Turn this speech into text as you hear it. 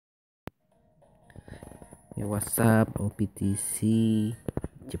Hey, what's up, OPTC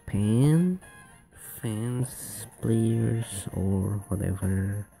Japan fans, players, or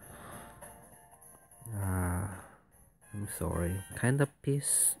whatever? I'm sorry, kinda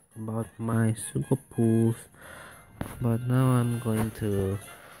pissed about my sugar pools, but now I'm going to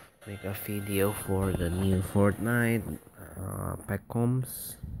make a video for the new Fortnite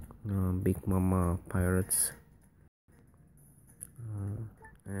Pekoms, Big Mama Pirates,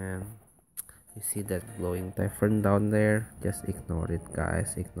 and you see that glowing tavern down there? Just ignore it,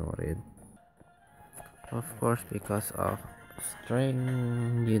 guys. Ignore it. Of course, because of strength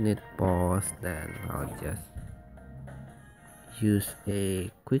unit boss, then I'll just use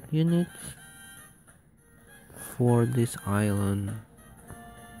a quick unit for this island.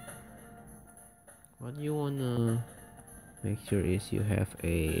 What you wanna make sure is you have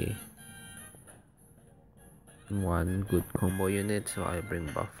a one good combo unit, so I bring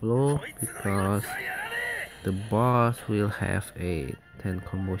Buffalo because the boss will have a 10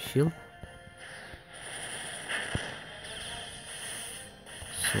 combo shield.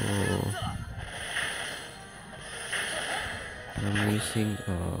 So I'm using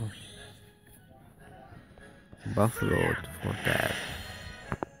Buffalo for that.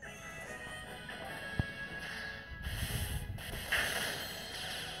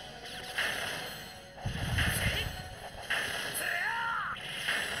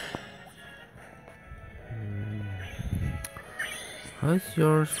 How's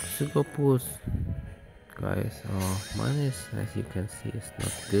your sugar pools, guys? Mine is, as you can see, is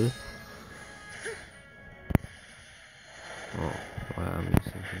not good. Oh, why I'm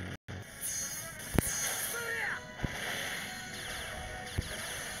using him?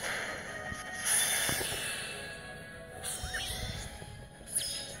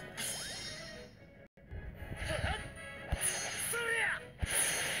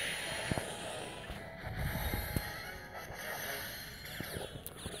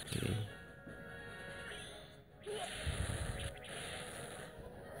 Okay.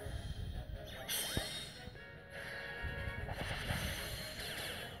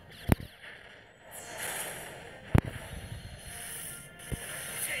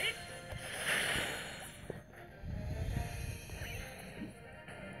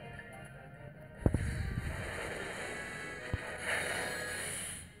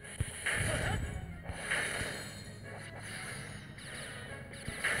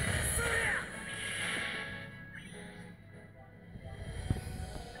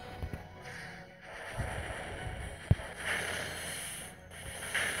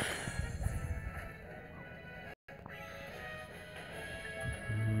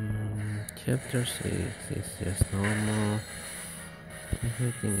 Chapter 6 is just normal.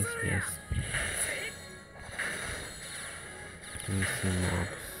 Everything is just easy mobs.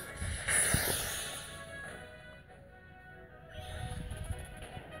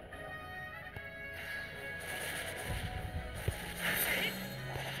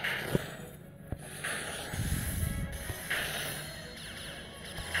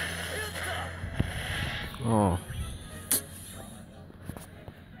 Oh.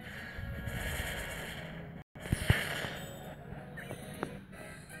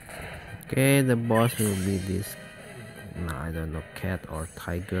 Okay, the boss will be this, I don't know, cat or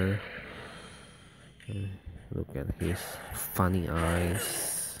tiger. Look at his funny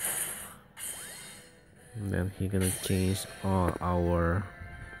eyes. And then he's gonna change all our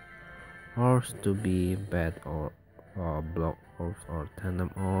orbs to be bad or block orbs or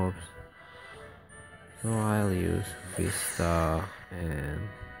tandem orbs. So I'll use Vista and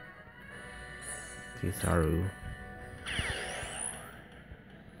Kizaru.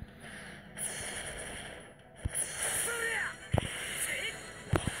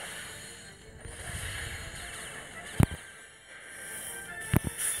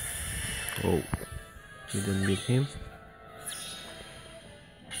 Oh, didn't beat him.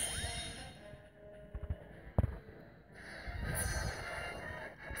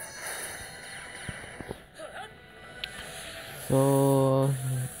 So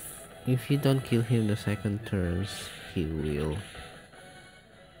if you don't kill him the second turns, he will.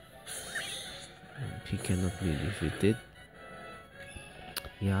 He cannot be defeated.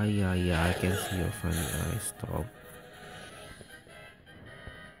 Yeah, I can see your funny eyes. Stop.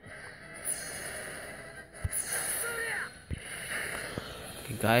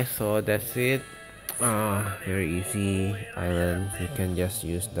 Okay, guys, so that's it. Very easy island. You can just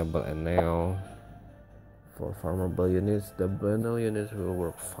use double NL for farmable units. Double NL units will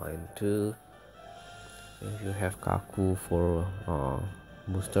work fine too. If you have Kaku for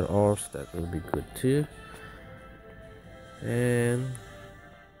booster orbs, that will be good too. And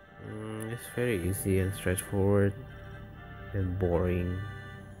It's very easy and straightforward and boring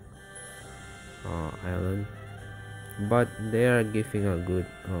island, but they are giving a good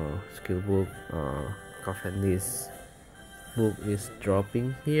skill book. Cavendish book is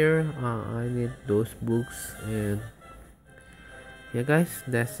dropping here. I need those books. And yeah guys,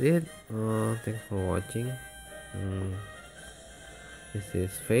 that's it. Thanks for watching. This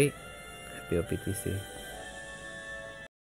is Faye. Happy OPTC.